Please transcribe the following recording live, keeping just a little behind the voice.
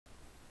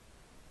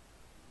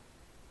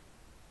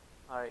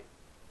Alright,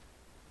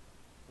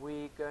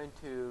 we're going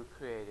to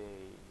create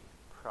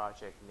a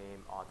project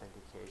named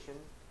authentication.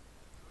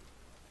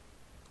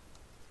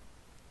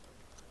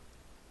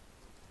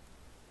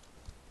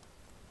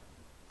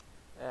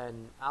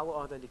 And our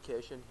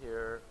authentication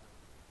here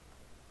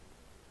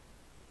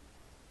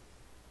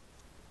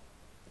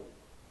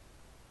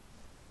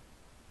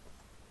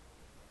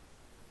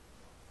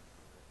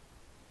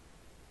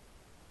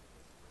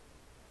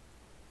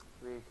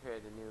we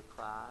create a new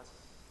class.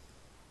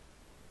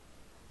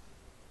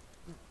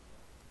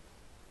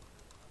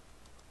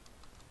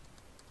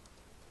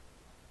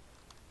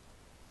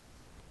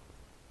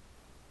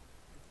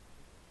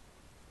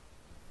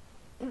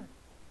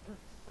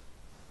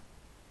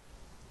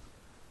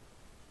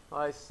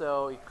 Alright,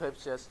 so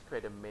Eclipse just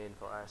create a main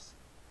for us.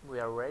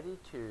 We are ready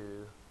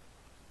to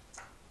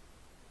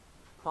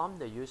prompt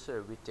the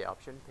user with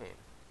joptionpane.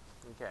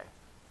 Okay,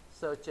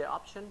 so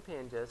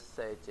joptionpane, just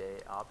say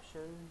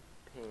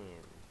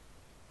joptionpane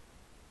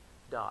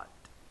dot.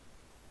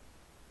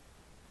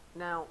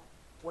 Now,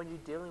 when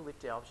you're dealing with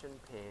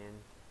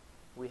joptionpane,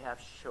 we have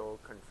show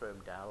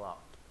confirm dialog,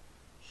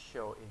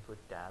 show input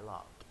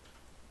dialog,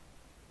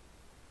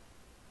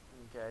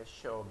 okay,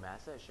 show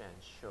message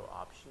and show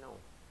optional.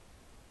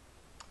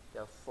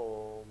 There are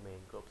 4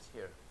 main groups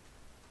here.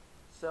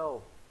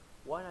 So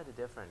what are the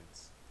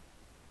difference?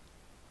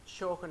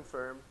 Show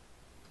confirm,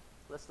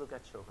 let's look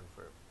at show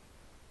confirm.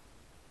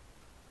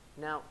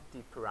 Now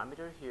the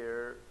parameter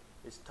here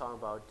is talking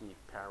about the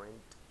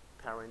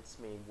parents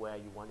main, where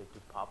you want it to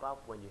pop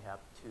up when you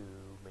have 2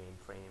 main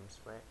frames,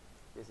 right?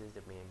 This is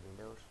the main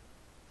windows.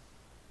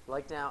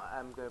 Like now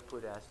I'm going to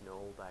put as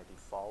no by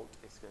default.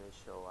 It's going to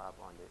show up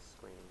on this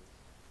screen.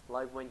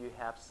 Like when you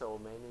have so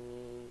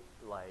many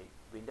like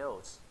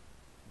windows,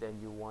 then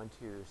you want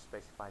to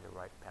specify the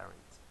right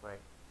parents,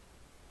 right?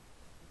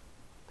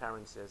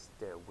 Parents is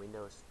the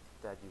windows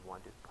that you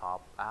want to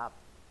pop up.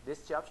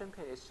 This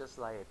joptionpane is just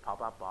like a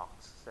pop-up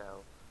box.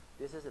 So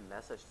this is a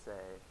message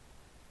say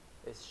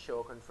it's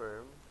show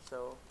confirm,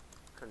 so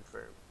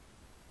confirm.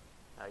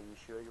 Are you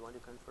sure you want to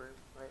confirm,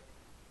 right?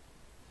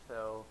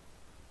 So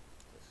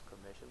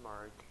exclamation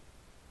mark,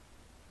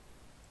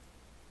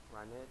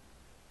 run it,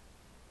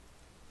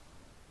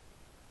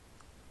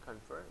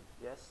 confirm,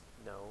 yes,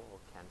 no, or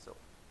cancel,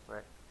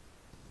 right?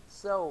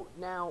 So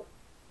now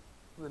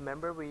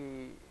remember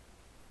we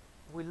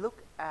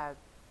look at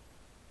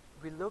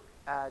the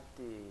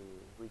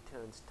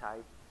returns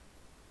type.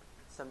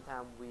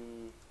 Sometimes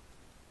we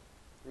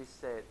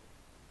said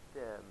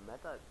the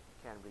method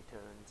can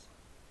return,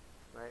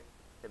 right?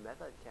 The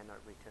method cannot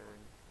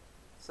return.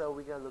 So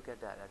we're gonna look at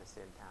that at the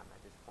same time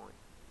at this point.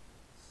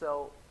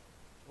 So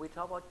we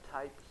talk about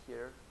type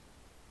here.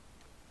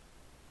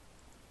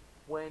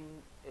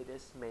 When it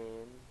is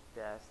main,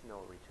 there's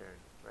no return,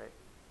 right?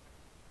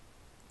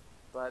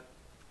 But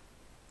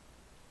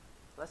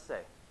let's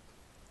say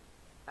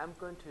I'm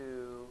going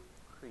to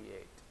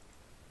create.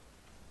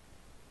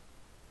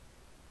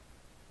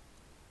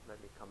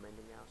 Let me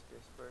commenting out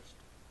this first.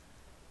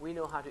 We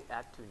know how to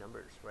add 2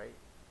 numbers, right?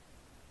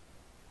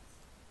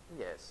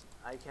 Yes,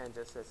 I can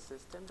just say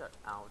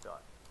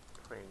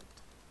system.out.print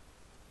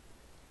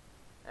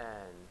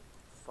and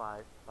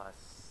 5 plus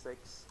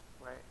 6,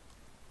 right?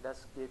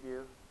 That's give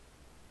you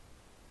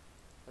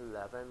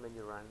 11 when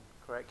you run,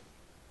 correct?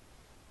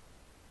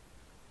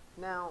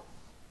 Now,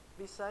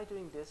 besides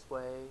doing this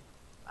way,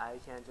 I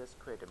can just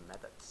create a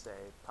method,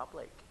 say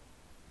public,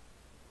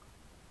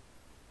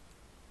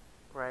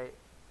 right?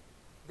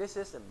 This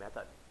is a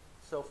method.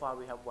 So far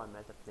we have one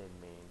method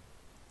named main.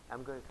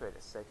 I'm going to create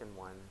a second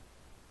one,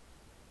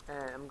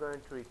 and I'm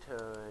going to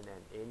return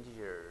an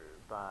integer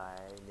by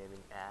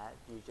naming add.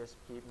 You just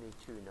give me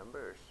 2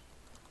 numbers,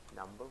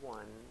 number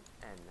 1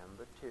 and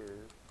number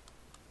 2.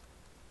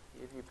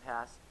 If you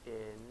pass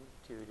in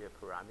to the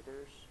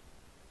parameters,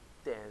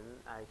 then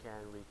I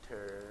can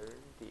return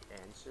the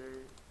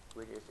answer,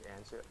 which is the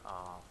answer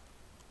of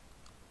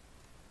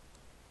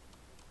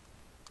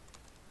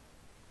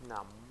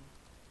num1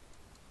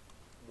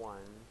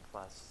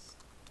 plus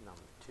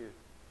num2.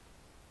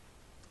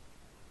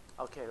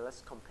 Okay,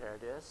 let's compare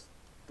this.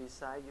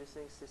 Besides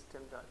using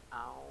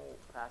system.out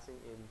passing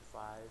in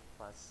 5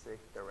 plus 6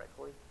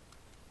 directly,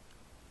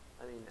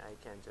 I mean I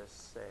can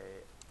just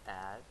say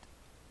add,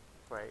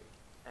 right,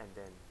 and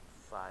then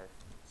 5,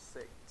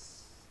 6.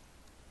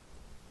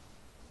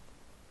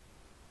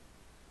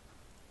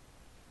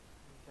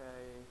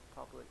 Okay,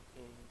 public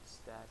int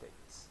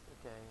statics.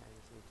 Okay, I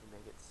just need to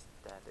make it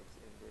statics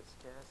in this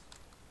case.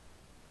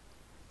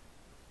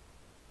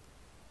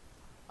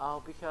 Oh,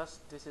 because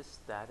this is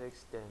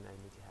statics, then I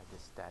need to have the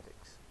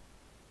statics.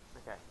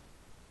 Okay.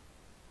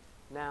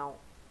 Now,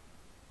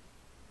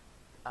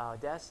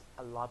 there's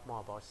a lot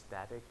more about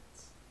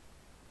statics,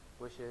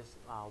 which is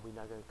we're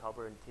not going to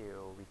cover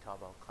until we talk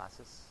about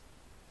classes.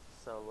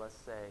 So let's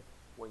say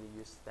when you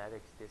use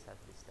statics, this has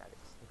to be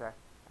statics, okay,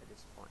 at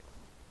this point.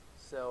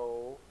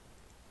 So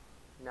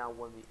now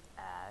when we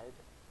add,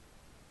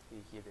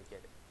 we either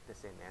get the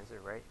same answer,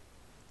 right?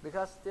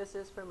 Because this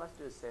is pretty much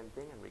do the same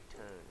thing and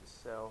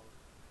returns. So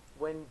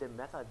when the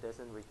method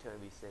doesn't return,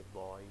 we say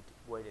void.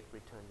 When it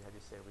returns, we have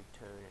to say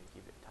return and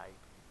give the type.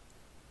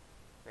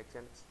 Make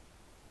sense?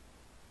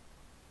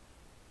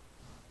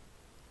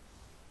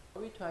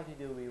 What we try to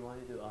do, we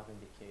want to do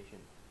authentication.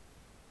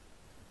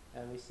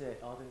 And we said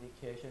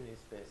authentication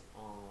is based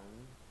on,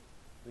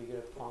 we're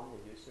going to prompt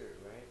the user,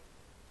 right?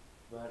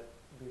 But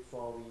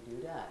before we do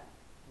that,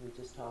 we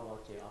just talk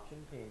about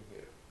joptionpane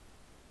here.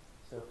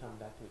 So come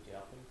back to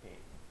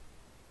joptionpane.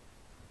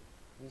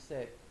 We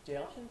said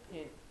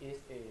joptionpane is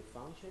a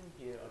function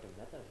here, or the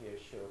method here,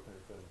 show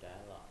confirm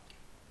dialog.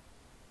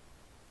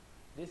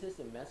 This is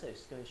the message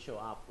that's going to show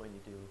up when you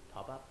do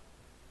pop-up.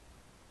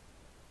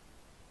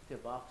 The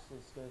box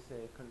is going to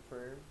say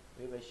confirm.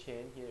 If I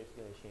change here, it's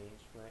going to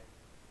change, right?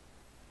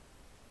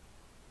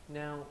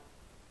 Now,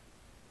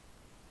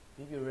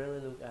 if you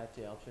really look at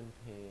the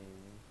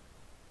joptionpane,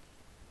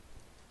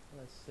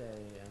 let's say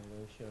I'm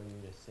going to show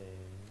you the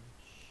same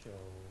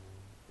show.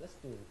 Let's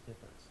do the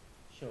difference.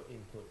 Show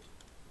input.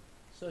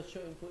 So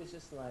show input is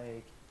just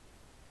like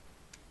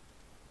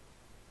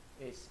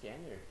a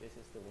scanner. This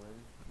is the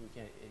one you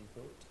can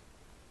input,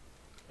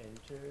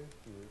 enter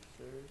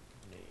user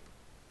name.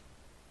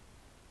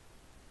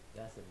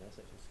 That's the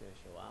message that's going to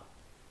show up.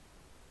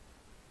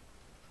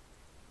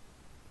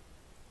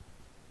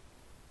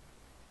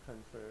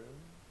 Confirm,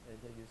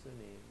 enter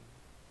username,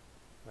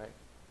 right?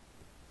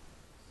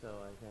 So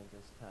I can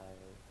just type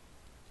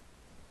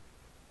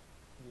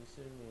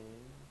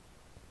username.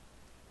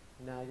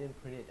 Now I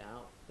didn't print it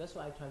out. That's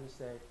why I try to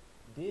say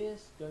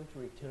this going to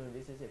return.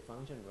 This is a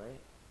function, right?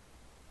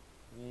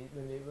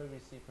 Whenever we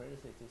see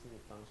parentheses, this is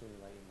a function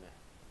like in math.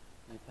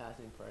 You pass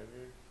in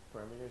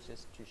parameters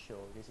just to show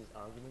this is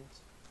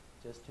arguments,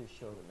 just to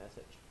show the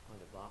message on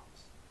the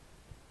box.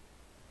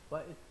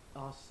 But it's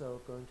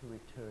also going to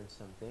return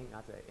something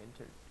after I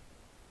entered.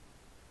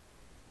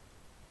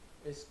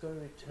 It's going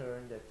to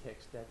return the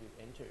text that you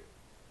entered.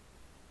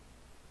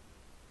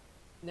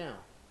 Now,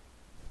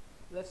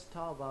 let's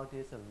talk about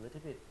this a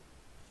little bit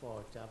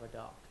for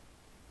Javadoc.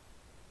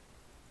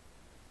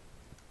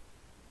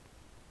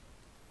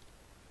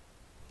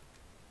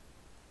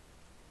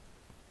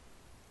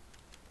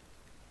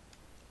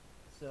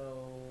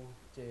 So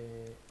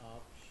the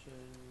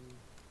option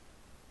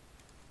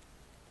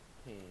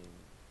pane.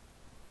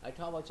 I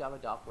talk about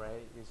Javadoc,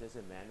 right? It's just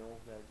a manual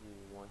that you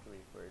want to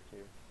refer to.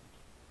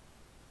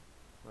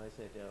 Like I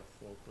said, there are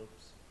 4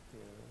 groups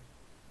here.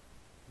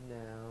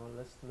 Now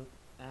let's look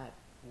at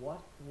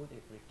what would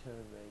it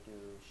return when you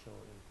show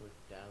input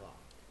dialog.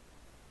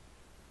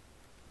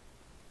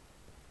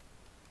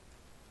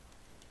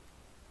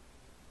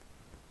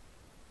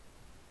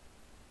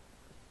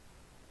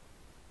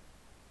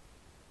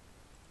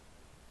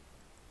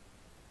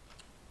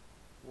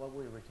 What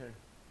will it return?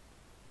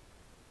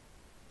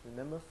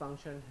 Remember,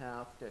 function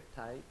have the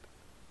type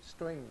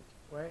string,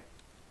 right?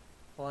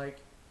 Like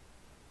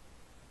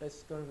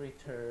it's going to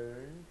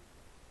return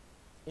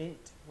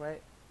int,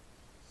 right?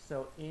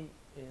 So int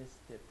is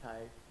the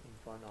type in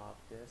front of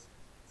this.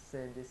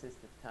 Then this is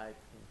the type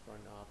in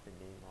front of the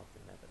name of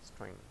the method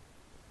string.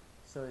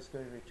 So it's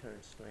going to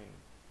return string.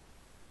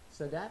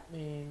 So that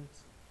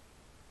means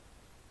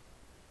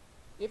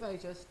if I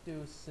just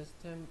do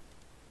system.out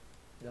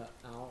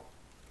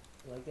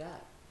like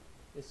that,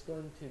 it's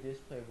going to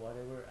display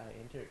whatever I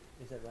entered.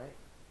 Is that right?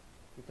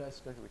 Because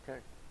it's going to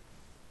return.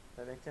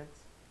 That makes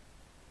sense?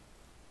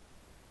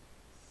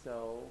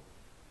 So,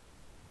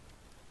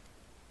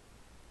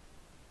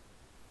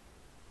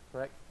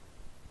 correct?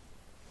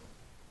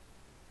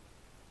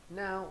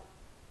 Now,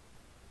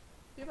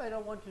 if I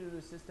don't want to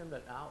do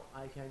system.out,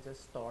 I can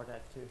just store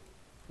that to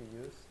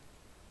use.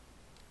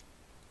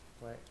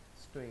 Right?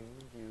 String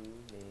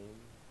name,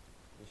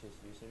 which is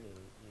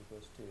username,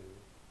 equals to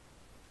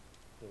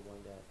the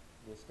one that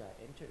this guy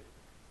entered.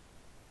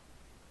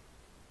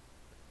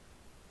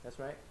 That's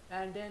right.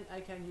 And then I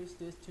can use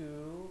this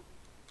to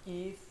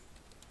if,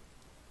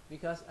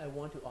 because I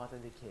want to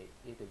authenticate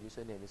if the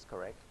username is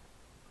correct.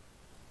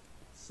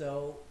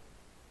 So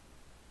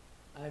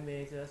I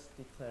may just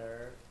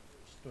declare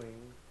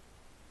string.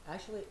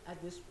 Actually,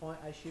 at this point,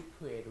 I should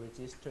create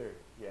register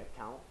your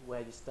account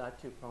where you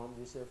start to prompt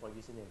user for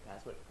username and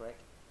password,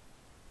 correct?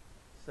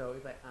 So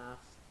if I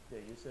ask the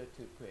user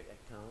to create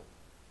account,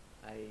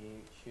 I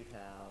should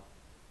have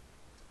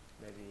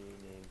maybe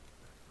name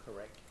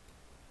correct,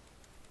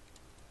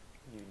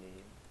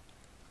 uname,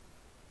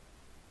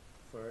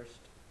 first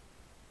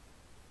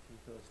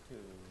equals to,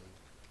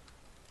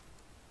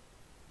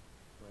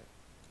 right?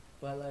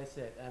 But like I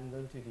said, I'm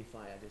going to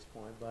define at this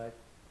point, but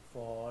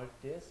for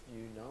this,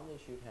 you normally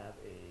should have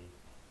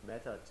a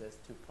method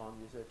just to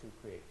prompt user to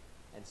create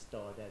and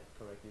store that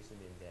correct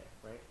username there,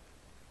 right?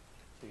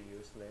 To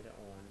use later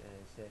on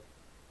and say,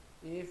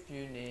 if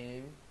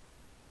username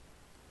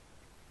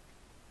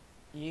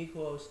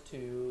equals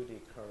to the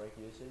correct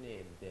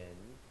username, then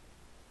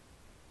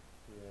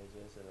we will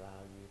just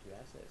allow you to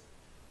access.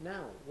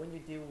 Now, when you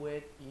deal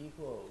with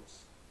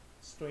equals,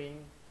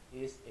 string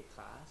is a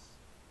class.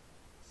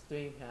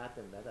 String has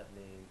the method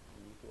name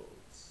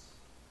equals.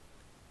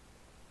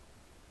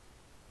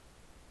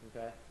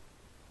 Okay.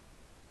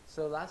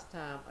 So last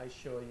time I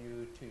showed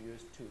you to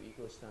use two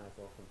equal sign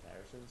for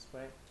comparisons,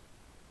 right?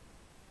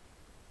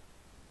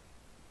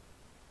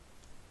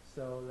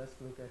 So let's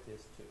look at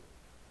this too.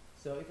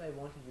 So if I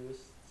want to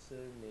use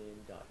surname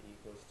dot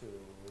equals to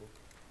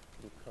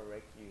the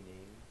correct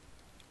uname,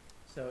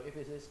 so if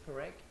it is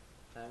correct,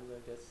 I'm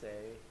going to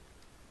say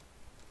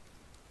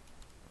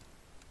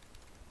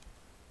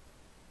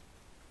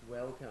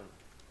welcome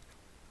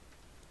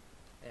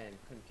and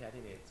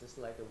concatenate, just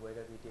like the way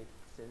that we did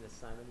in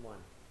assignment 1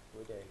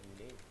 with the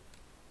uname,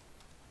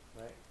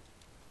 right?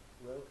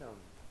 Welcome,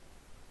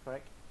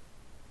 correct?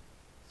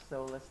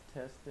 So let's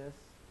test this.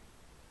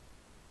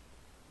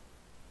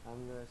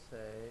 I'm going to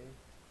say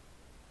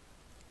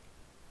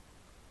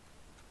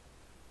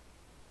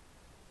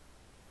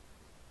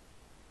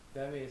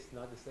that means it's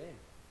not the same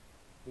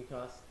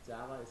because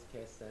Java is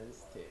case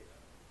sensitive.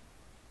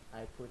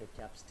 I put a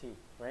caps T,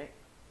 right?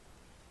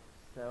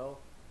 So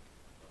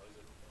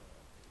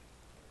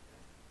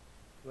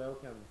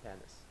welcome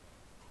tennis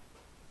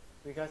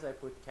because I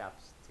put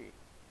caps T,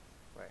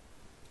 right?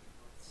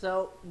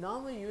 So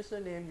normally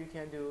username you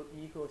can do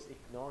equals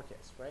ignore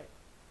case, right?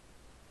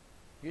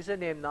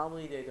 Username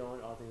normally they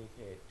don't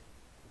authenticate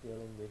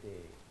dealing with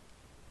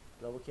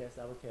the lowercase,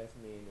 uppercase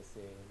mean the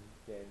same,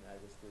 then I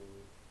just do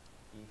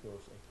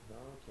equals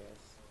ignore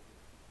case.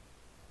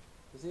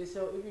 You see,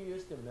 so if you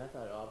use the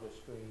method of the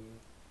string,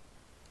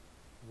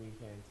 we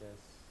can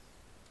just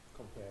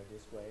compare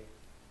this way.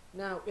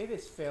 Now if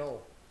it's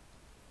failed,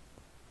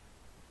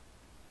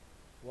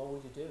 what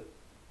would you do?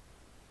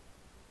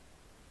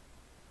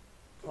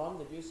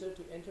 Prompt the user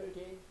to enter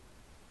again.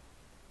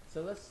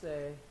 So let's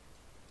say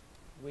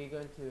we're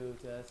going to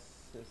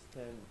just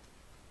system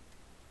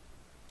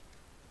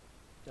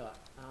dot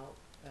out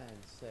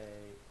and say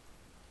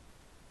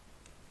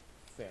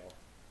fail,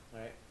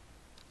 right?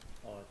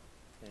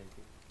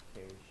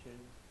 Authentication.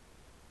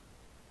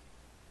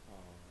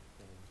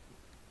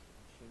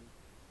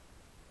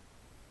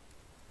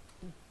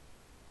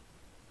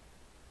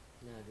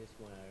 Now this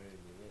one I already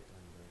did it.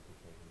 I'm going to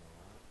take them all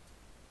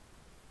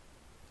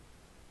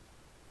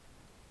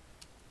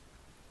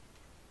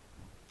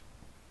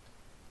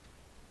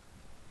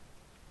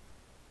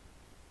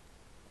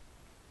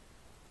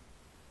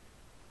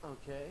out.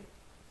 Okay,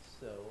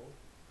 so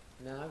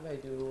now if I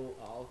do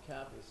all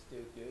cap, it's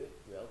still good.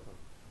 Welcome.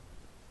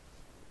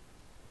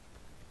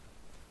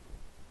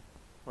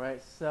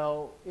 Right,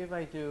 so if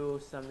I do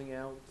something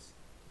else,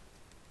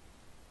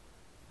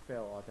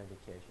 fail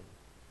authentication.